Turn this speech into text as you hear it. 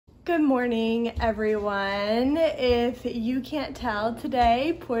Good morning, everyone. If you can't tell,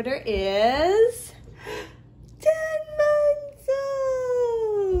 today Porter is 10 months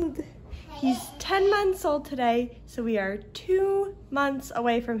old. He's 10 months old today, so we are 2 months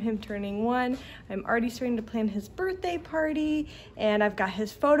away from him turning 1. I'm already starting to plan his birthday party, and I've got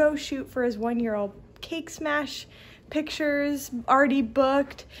his photo shoot for his 1-year-old cake smash pictures already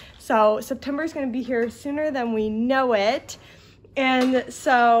booked. So September is going to be here sooner than we know it. And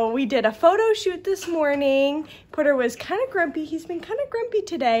so we did a photo shoot this morning. Porter was kind of grumpy. He's been kind of grumpy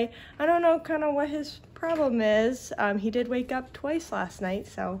today. I don't know kind of what his problem is. He did wake up twice last night,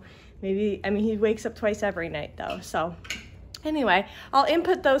 so maybe, he wakes up twice every night though. So anyway, I'll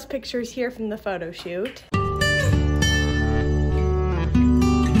input those pictures here from the photo shoot.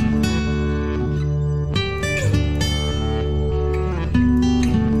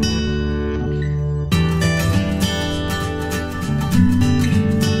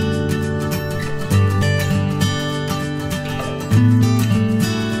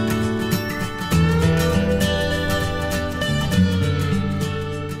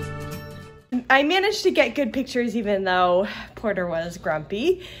 I managed to get good pictures even though Porter was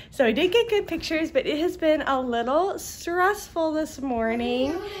grumpy. So I did get good pictures, but it has been a little stressful this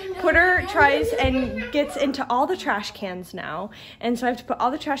morning. Porter tries and gets into all the trash cans now. And so I have to put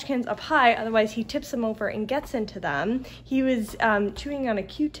all the trash cans up high, otherwise he tips them over and gets into them. He was chewing on a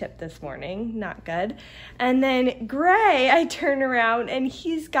Q-tip this morning, not good. And then Gray, I turn around and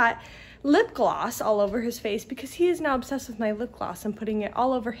he's got lip gloss all over his face because he is now obsessed with my lip gloss and putting it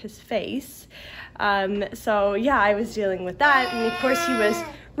all over his face. So yeah, I was dealing with that, and of course he was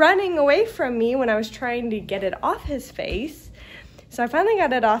running away from me when I was trying to get it off his face. So I finally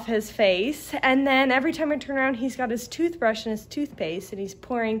got it off his face, and then every time I turn around he's got his toothbrush and his toothpaste, and he's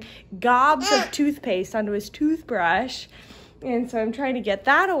pouring gobs of toothpaste onto his toothbrush, and so I'm trying to get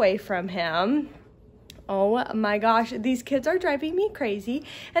that away from him. Oh my gosh, these kids are driving me crazy.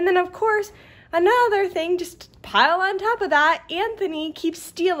 And then of course, another thing, just pile on top of that, Anthony keeps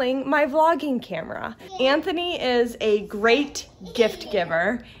stealing my vlogging camera. Anthony is a great gift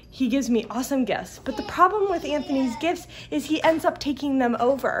giver. He gives me awesome gifts, but the problem with Anthony's gifts is he ends up taking them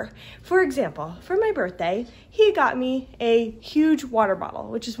over. For example, for my birthday, he got me a huge water bottle,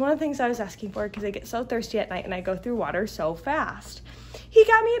 which is one of the things I was asking for because I get so thirsty at night and I go through water so fast. He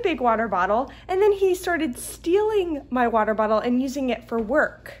got me a big water bottle, and then he started stealing my water bottle and using it for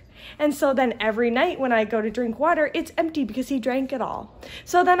work. And so then every night when I go to drink water, it's empty because he drank it all.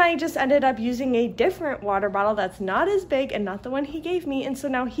 So then I just ended up using a different water bottle that's not as big and not the one he gave me, and so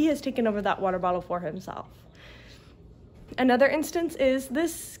now he has taken over that water bottle for himself. Another instance is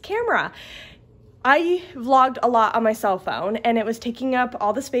this camera. I vlogged a lot on my cell phone, and it was taking up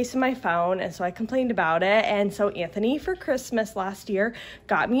all the space in my phone, and so I complained about it. And so Anthony, for Christmas last year,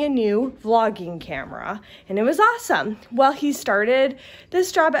 got me a new vlogging camera, and it was awesome. Well, he started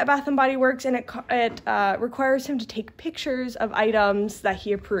this job at Bath & Body Works, and it requires him to take pictures of items that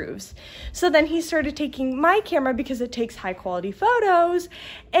he approves. So then he started taking my camera because it takes high-quality photos,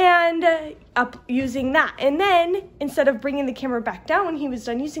 and up using that. And then, instead of bringing the camera back down when he was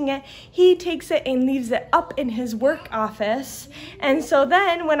done using it, he takes it and leaves it up in his work office. And so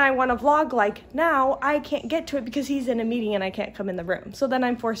then when I want to vlog like now, I can't get to it because he's in a meeting and I can't come in the room. So then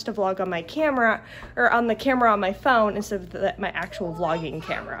I'm forced to vlog on my camera, or on the camera on my phone instead of my actual vlogging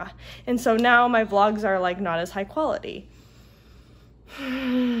camera. And so now my vlogs are like not as high quality.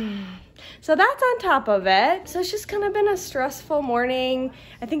 So that's on top of it. So it's just kind of been a stressful morning.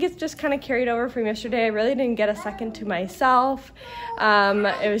 I think it's just kind of carried over from yesterday. I really didn't get a second to myself.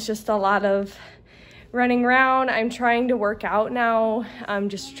 It was just a lot of running around. I'm trying to work out now,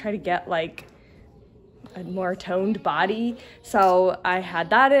 just to try to get like a more toned body. So I had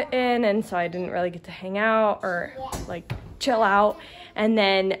that in, and so I didn't really get to hang out or like chill out. And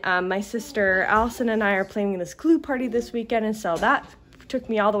then my sister Allison and I are planning this glue party this weekend, and so that took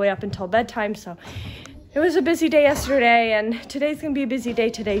me all the way up until bedtime. So it was a busy day yesterday, and today's gonna be a busy day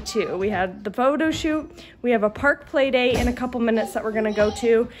today too. We had the photo shoot, we have a park play day in a couple minutes that we're gonna go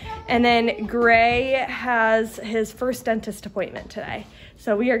to, and then Gray has his first dentist appointment today.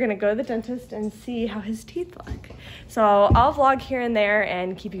 So we are gonna go to the dentist and see how his teeth look. So I'll vlog here and there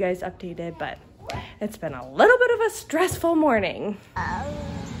and keep you guys updated, but it's been a little bit of a stressful morning.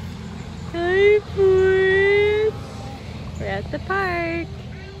 Hi, boys. We're at the park.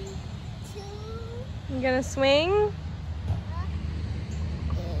 You gonna swing?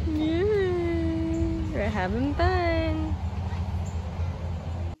 Yeah, we're having fun.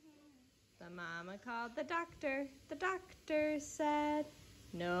 The mama called the doctor. The doctor said,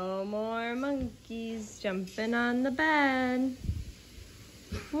 no more monkeys jumping on the bed.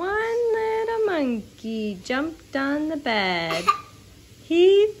 Why monkey jumped on the bed.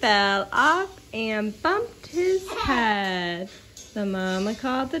 He fell off and bumped his head. The mama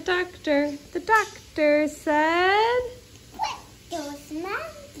called the doctor. The doctor said, "Put those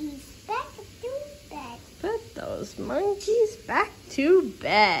monkeys back to bed." Put those monkeys back to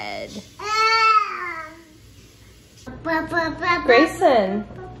bed. Greyson.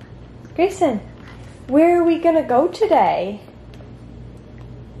 Greyson, where are we gonna go today?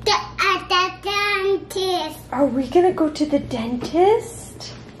 The dentist. Are we gonna go to the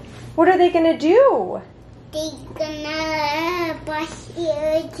dentist? What are they gonna do? They're gonna brush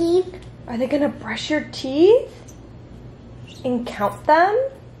your teeth. Are they gonna brush your teeth? And count them?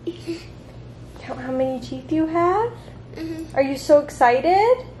 Count how many teeth you have? Are you so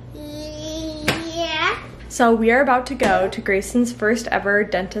excited? Yeah. So we are about to go to Greyson's first ever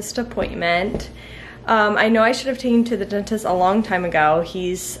dentist appointment. I know I should have taken him to the dentist a long time ago.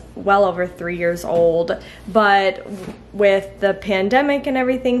 He's well over 3 years old, but with the pandemic and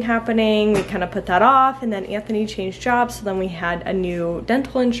everything happening, we kind of put that off, and then Anthony changed jobs, so then we had a new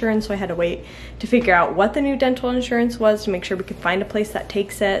dental insurance, so I had to wait to figure out what the new dental insurance was to make sure we could find a place that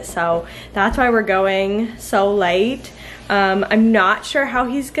takes it. So that's why we're going so late. I'm not sure how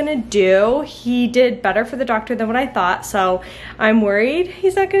he's gonna do. He did better for the doctor than what I thought, so I'm worried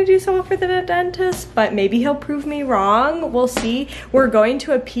he's not gonna do so well for the dentist, but maybe he'll prove me wrong. We'll see. We're going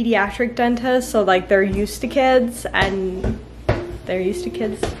to a pediatric dentist, so like they're used to kids and they're used to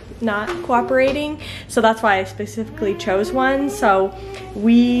kids not cooperating, so that's why I specifically chose one. So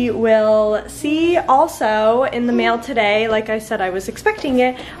we will see. Also in the mail today, like I said, I was expecting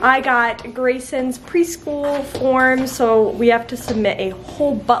it, I got Greyson's preschool form, so we have to submit a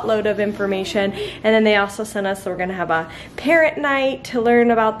whole buttload of information, and then they also sent us, so we're gonna have a parent night to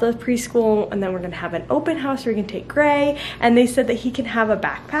learn about the preschool, and then we're gonna have an open house where we can take Gray, and they said that he can have a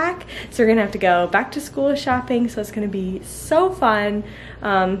backpack, so we're gonna have to go back to school shopping, so it's gonna be so fun.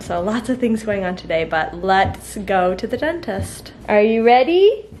 So lots of things going on today, but let's go to the dentist. Are you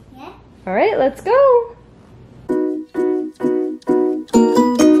ready? Yeah. All right, let's go.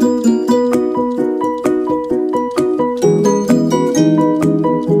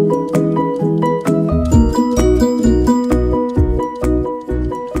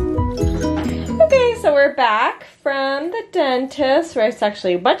 Okay, so we're back from the dentist, where it's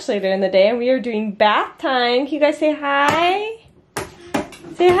actually much later in the day, and we are doing bath time. Can you guys say hi?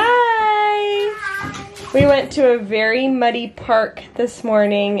 Say hi! We went to a very muddy park this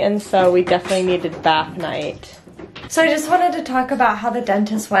morning, and so we definitely needed bath night. So I just wanted to talk about how the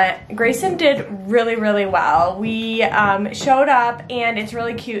dentist went. Greyson did really, really well. We showed up, and it's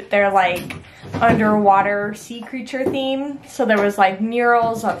really cute. They're like underwater sea creature theme. So there was like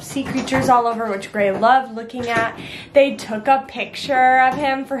murals of sea creatures all over, which Gray loved looking at. They took a picture of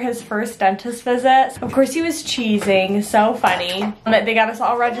him for his first dentist visit. Of course he was cheesing, so funny. They got us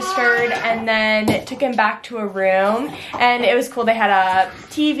all registered and then took him back to a room, and it was cool. They had a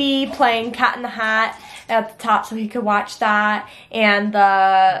TV playing Cat in the Hat at the top so he could watch that, and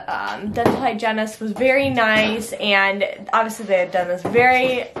the dental hygienist was very nice, and obviously they had done this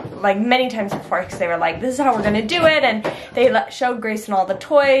many times before, because they were like, this is how we're gonna do it, and they showed Greyson all the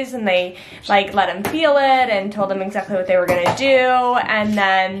toys, and they like let him feel it and told him exactly what they were gonna do, and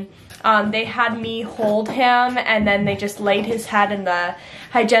then they had me hold him, and then they just laid his head in the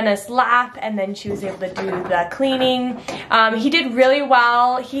hygienist's lap, and then she was able to do the cleaning. He did really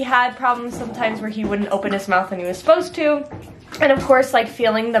well. He had problems sometimes where he wouldn't open his mouth when he was supposed to. And of course, like,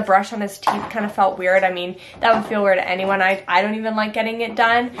 feeling the brush on his teeth kind of felt weird. I mean, that would feel weird to anyone. I don't even like getting it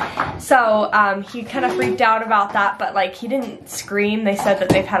done. So he kind of freaked out about that, but like, he didn't scream. They said that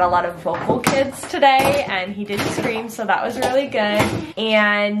they've had a lot of vocal kids today, and he didn't scream, so that was really good.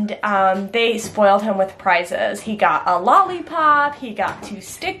 And they spoiled him with prizes. He got a lollipop, he got 2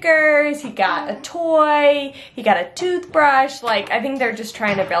 stickers, he got a toy, he got a toothbrush. Like, I think they're just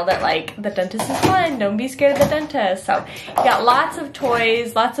trying to build it like the dentist is fun, don't be scared of the dentist. So he got lots of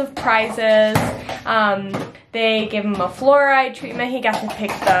toys, lots of prizes. They gave him a fluoride treatment. He got to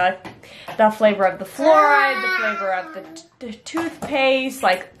pick the flavor of the fluoride, the flavor of the toothpaste,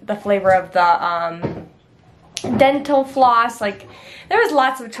 like the flavor of the dental floss. Like, there was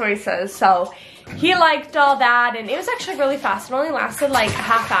lots of choices. So he liked all that, and it was actually really fast. It only lasted like a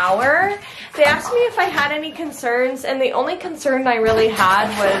half hour. They asked me if I had any concerns, and the only concern I really had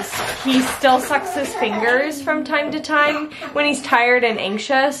was he still sucks his fingers from time to time when he's tired and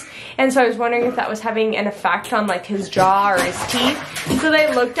anxious, and so I was wondering if that was having an effect on like his jaw or his teeth. So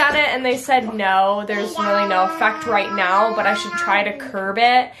they looked at it and they said no, there's really no effect right now, but I should try to curb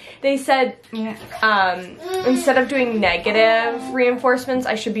it. They said instead of doing negative reinforcement reinforcements,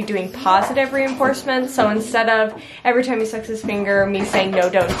 I should be doing positive reinforcements. So instead of every time he sucks his finger, me saying, no,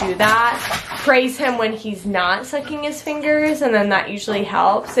 don't do that, praise him when he's not sucking his fingers, and then that usually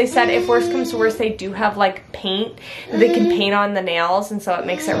helps. They said if worse comes to worse, they do have like paint that they can paint on the nails, and so it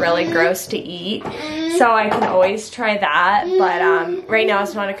makes it really gross to eat. So I can always try that, but right now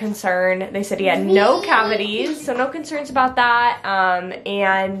it's not a concern. They said he had no cavities, so no concerns about that.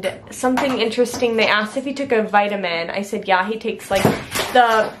 And something interesting, they asked if he took a vitamin. I said, yeah, he takes like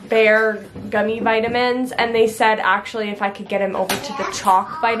the Bear gummy vitamins, and they said actually if I could get him over to the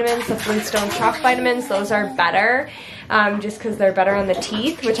chalk vitamins, the Flintstone chalk vitamins, those are better. Just because they're better on the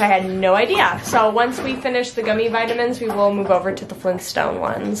teeth, which I had no idea. So once we finish the gummy vitamins, we will move over to the Flintstone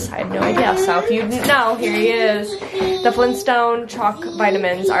ones. I had no idea. So if you didn't know, here he is. The Flintstone chalk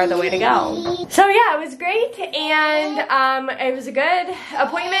vitamins are the way to go. So yeah, it was great, and it was a good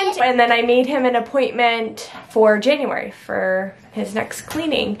appointment. And then I made him an appointment for January for his next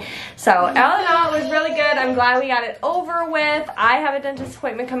cleaning. So all in all, it was really good. I'm glad we got it over with. I have a dentist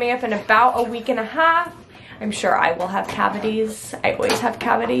appointment coming up in about a week and a half. I'm sure I will have cavities. I always have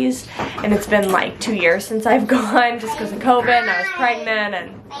cavities, and it's been like 2 years since I've gone just because of COVID, and I was pregnant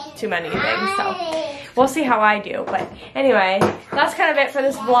and too many things, so we'll see how I do. But anyway, that's kind of it for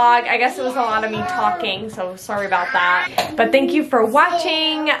this vlog. I guess it was a lot of me talking, so sorry about that. But thank you for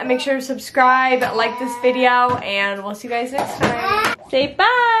watching. Make sure to subscribe, like this video, and we'll see you guys next time. Say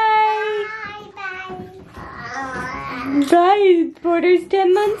bye! Bye, Porter's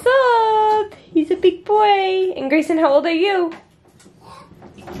 10 months old. He's a big boy. And Grayson, how old are you?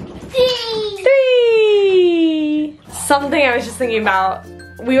 3. Something I was just thinking about.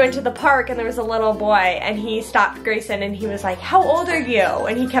 We went to the park and there was a little boy, and he stopped Grayson and he was like, how old are you?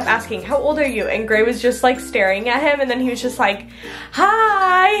 And he kept asking, how old are you? And Gray was just like staring at him, and then he was just like,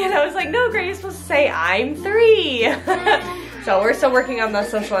 hi. And I was like, no, Gray, you're supposed to say, I'm 3. So we're still working on the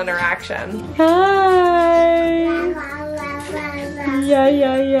social interaction. Hi.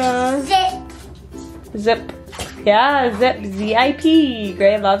 Yeah. Zip. Yeah, zip. Z-I-P.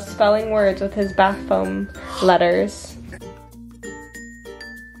 Gray loves spelling words with his bath foam letters.